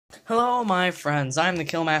Hello my friends, I'm the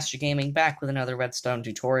Killmaster Gaming back with another Redstone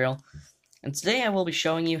tutorial, and today I will be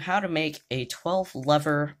showing you how to make a 12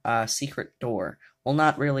 lever secret door. Well,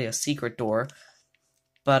 not really a secret door,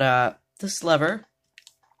 but this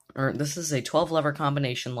is a 12 lever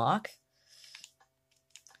combination lock,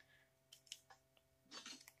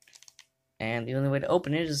 and the only way to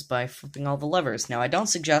open it is by flipping all the levers. Now I don't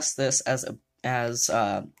suggest this as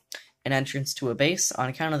an entrance to a base on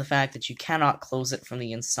account of the fact that you cannot close it from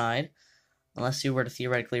the inside, unless you were to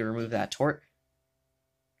theoretically remove that torch.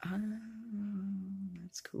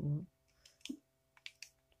 That's cool.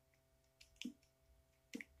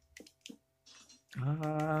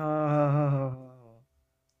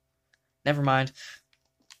 Never mind.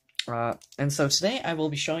 And so today I will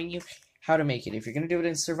be showing you how to make it. If you're going to do it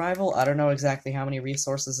in survival, I don't know exactly how many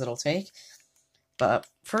resources it'll take, but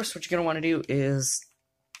first what you're going to want to do is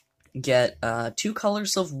get 2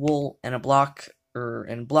 colors of wool and a block,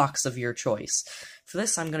 and blocks of your choice. For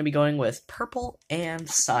this, I'm going to be going with purple and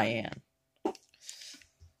cyan.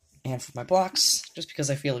 And for my blocks, just because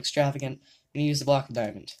I feel extravagant, I'm going to use the block of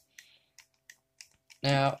diamond.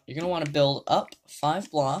 Now, you're going to want to build up 5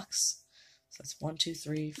 blocks. So that's 1, 2,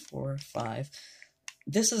 3, 4, 5.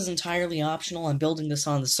 This is entirely optional. I'm building this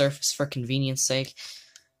on the surface for convenience sake.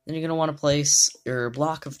 Then you're going to want to place your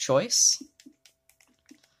block of choice,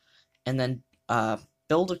 and then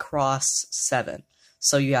build across 7.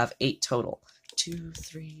 So you have 8 total. 2,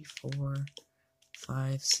 3, 4,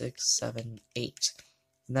 5, 6, 7, 8.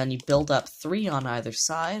 And then you build up 3 on either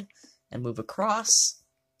side and move across,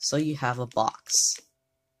 so you have a box.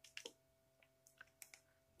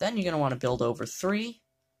 Then you're going to want to build over 3,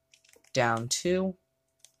 down 2,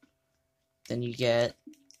 then you get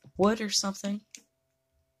wood or something,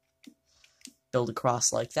 build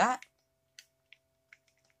across like that,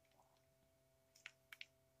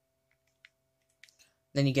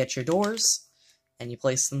 then you get your doors, and you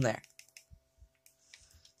place them there.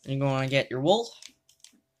 Then you're going to get your wool,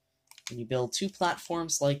 and you build 2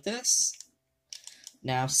 platforms like this.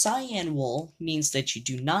 Now, cyan wool means that you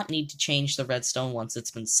do not need to change the redstone once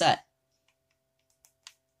it's been set.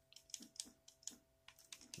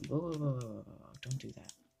 Whoa, don't do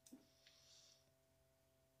that.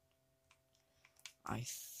 I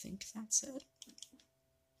think that's it.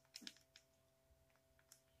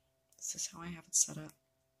 Is this how I have it set up?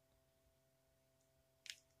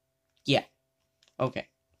 Yeah. Okay.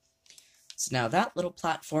 So now that little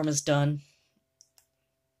platform is done.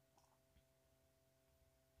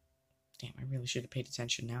 Damn, I really should have paid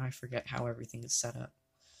attention. Now I forget how everything is set up.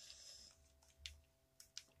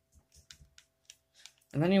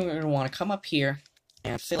 And then you're going to want to come up here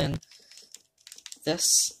and fill in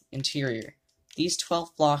this interior. These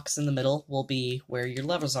 12 blocks in the middle will be where your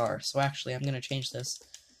levers are. So actually, I'm going to change this to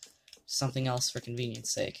something else for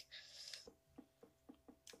convenience sake.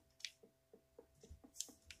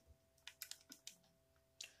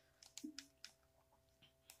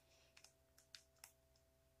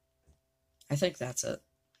 I think that's it.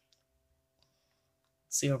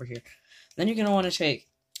 Let's see over here. Then you're going to want to take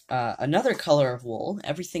another color of wool.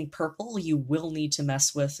 Everything purple you will need to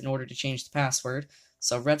mess with in order to change the password.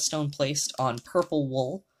 So redstone placed on purple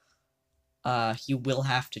wool, you will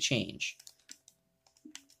have to change.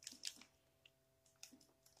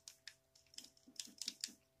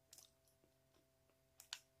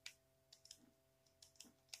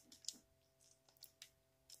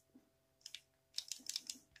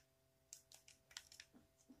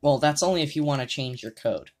 Well, that's only if you want to change your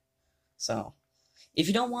code. So, if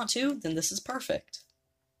you don't want to, then this is perfect.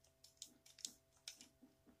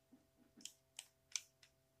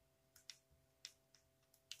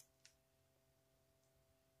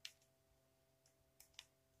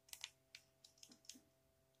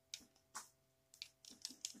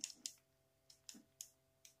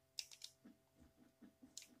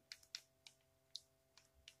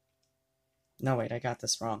 No, wait, I got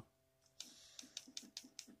this wrong.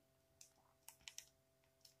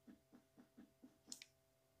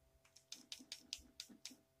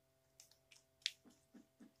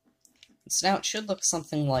 So now it should look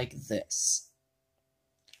something like this.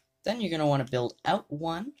 Then you're going to want to build out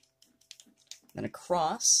 1, then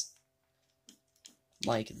across,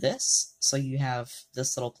 like this, so you have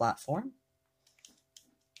this little platform.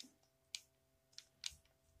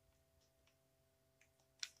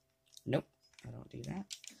 Nope, I don't do that.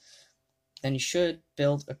 Then you should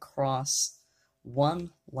build across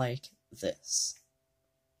 1 like this.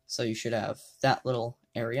 So you should have that little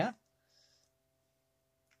area.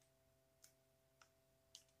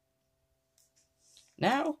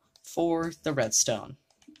 Now for the redstone.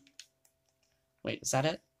 Wait, is that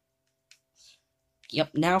it?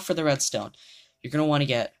 Yep, now for the redstone. You're going to want to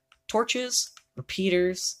get torches,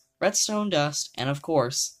 repeaters, redstone dust, and of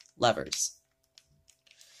course, levers.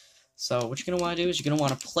 So what you're going to want to do is you're going to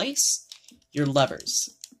want to place your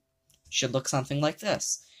levers. Should look something like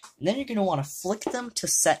this. And then you're going to want to flick them to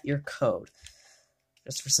set your code.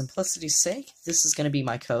 Just for simplicity's sake, this is going to be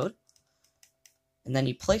my code. And then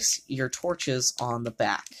you place your torches on the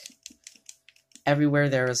back. Everywhere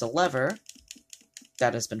there is a lever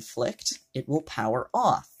that has been flicked, it will power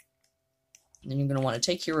off. And then you're going to want to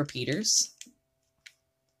take your repeaters,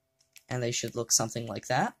 and they should look something like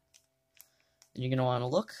that. And you're going to want to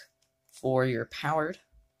look for your powered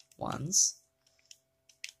ones.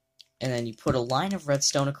 And then you put a line of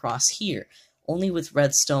redstone across here, only with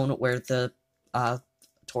redstone where the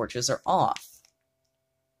torches are off.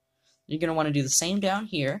 You're going to want to do the same down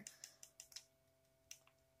here,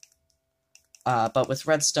 but with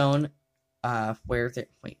redstone where the...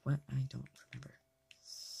 Wait, what? I don't remember.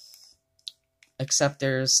 Except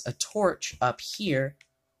there's a torch up here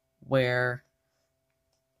where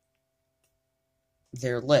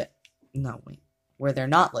they're lit. No, wait. Where they're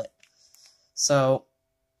not lit. So...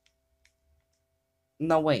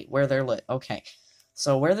 No, wait. Where they're lit. Okay.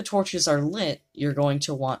 So where the torches are lit, you're going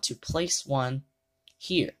to want to place one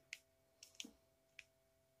here.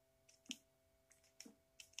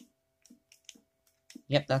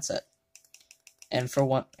 Yep, that's it. And for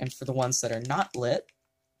the ones that are not lit,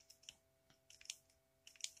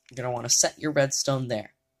 you're going to want to set your redstone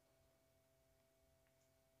there.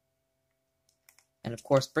 And of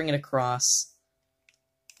course, bring it across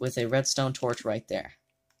with a redstone torch right there.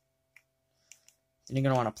 Then you're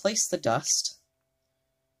going to want to place the dust,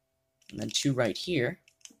 and then 2 right here,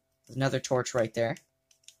 another torch right there,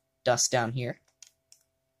 dust down here,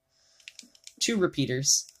 2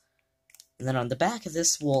 repeaters, and then on the back of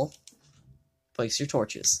this wool, place your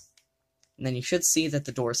torches. And then you should see that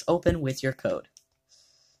the doors open with your code.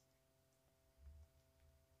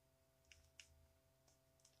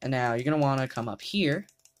 And now you're going to want to come up here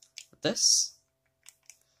with this.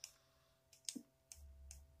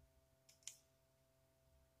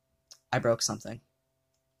 I broke something.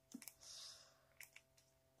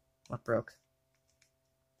 What broke?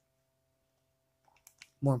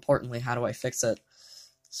 More importantly, how do I fix it?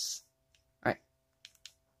 Alright.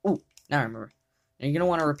 Ooh, now I remember. Now you're going to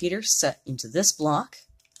want a repeater set into this block,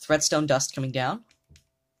 with redstone dust coming down.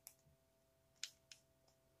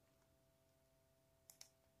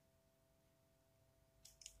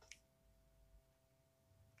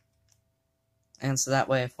 And so that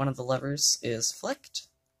way, if one of the levers is flicked,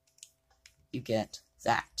 you get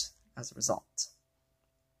that as a result.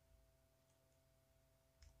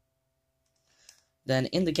 Then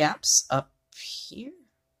in the gaps up here,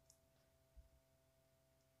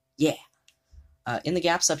 in the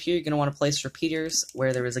gaps up here, you're going to want to place repeaters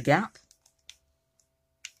where there is a gap.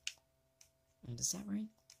 And is that right?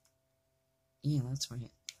 Yeah, that's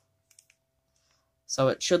right. So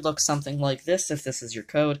it should look something like this if this is your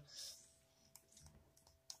code.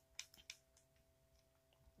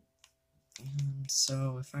 And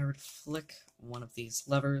so if I were to flick one of these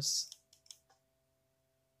levers...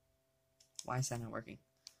 Why is that not working?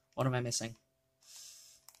 What am I missing?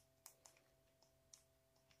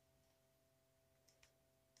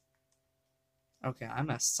 Okay, I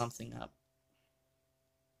messed something up.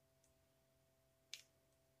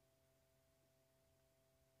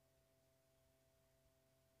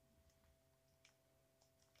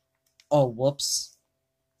 Oh, whoops.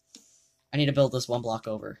 I need to build this 1 block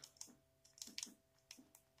over.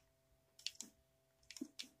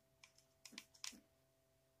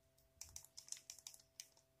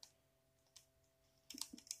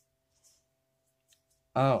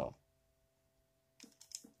 Oh.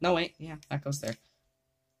 No, wait. Yeah, that goes there.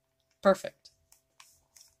 Perfect.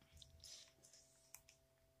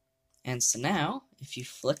 And so now, if you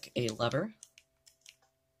flick a lever,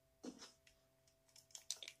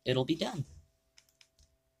 it'll be done.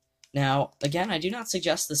 Now, again, I do not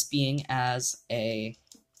suggest this being as a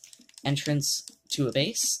entrance to a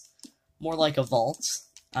base, more like a vault,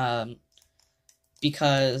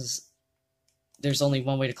 because there's only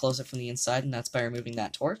one way to close it from the inside, and that's by removing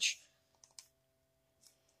that torch.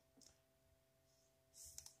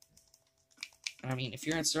 I mean, if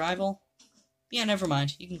you're in survival, yeah, never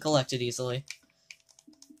mind. You can collect it easily.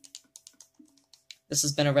 This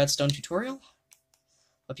has been a Redstone tutorial.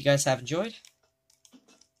 Hope you guys have enjoyed.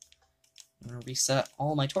 I'm going to reset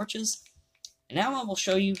all my torches. And now I will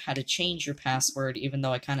show you how to change your password, even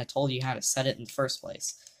though I kind of told you how to set it in the first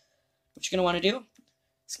place. What you're going to want to do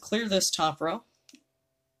is clear this top row.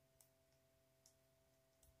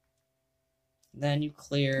 Then you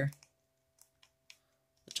clear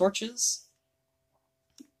torches.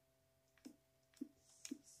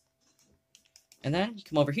 And then you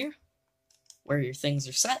come over here, where your things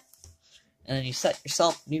are set, and then you set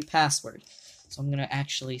yourself a new password. So I'm going to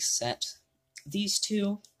actually set these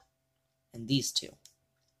two and these two.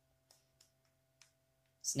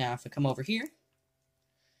 So now if I come over here,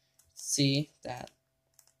 see that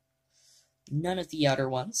none of the outer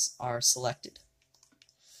ones are selected.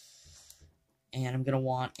 And I'm going to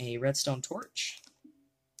want a redstone torch.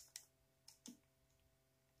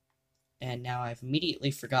 And now I've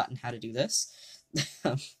immediately forgotten how to do this.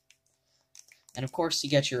 And of course you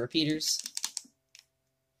get your repeaters.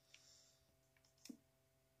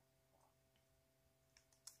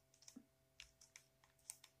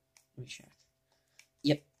 Let me check.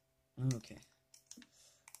 Yep. Okay.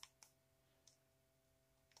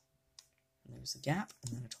 And there's a gap,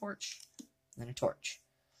 and then a torch, and then a torch.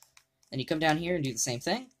 Then you come down here and do the same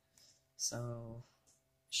thing. So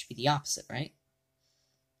it should be the opposite, right?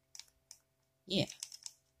 Yeah.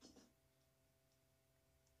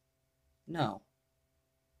 No.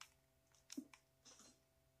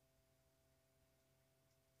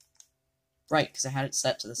 Right, because I had it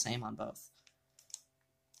set to the same on both.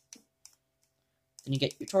 Then you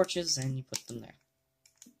get your torches and you put them there.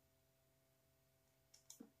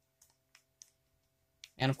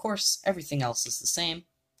 And of course, everything else is the same.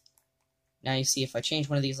 Now you see if I change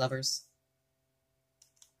one of these levers.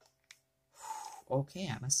 Okay,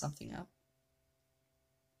 I messed something up.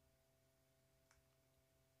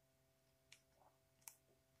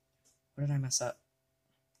 What did I mess up?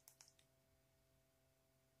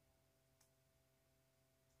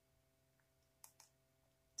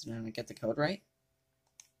 Did I get the code right?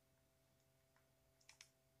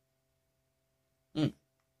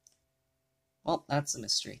 Well, that's a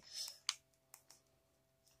mystery.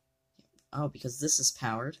 Oh, because this is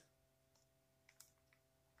powered.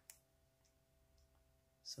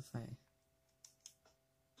 So if I...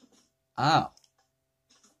 Oh.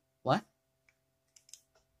 What?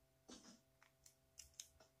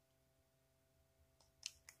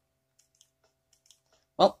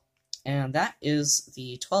 Well, and that is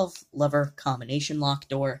the 12-lever combination lock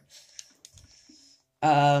door.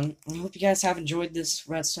 I hope you guys have enjoyed this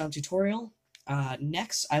redstone tutorial.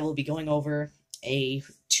 Next, I will be going over a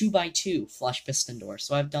 2x2 flush piston door.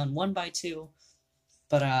 So I've done 1x2,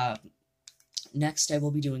 but next I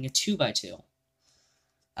will be doing a 2x2.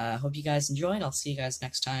 Hope you guys enjoyed. I'll see you guys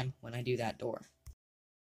next time when I do that door.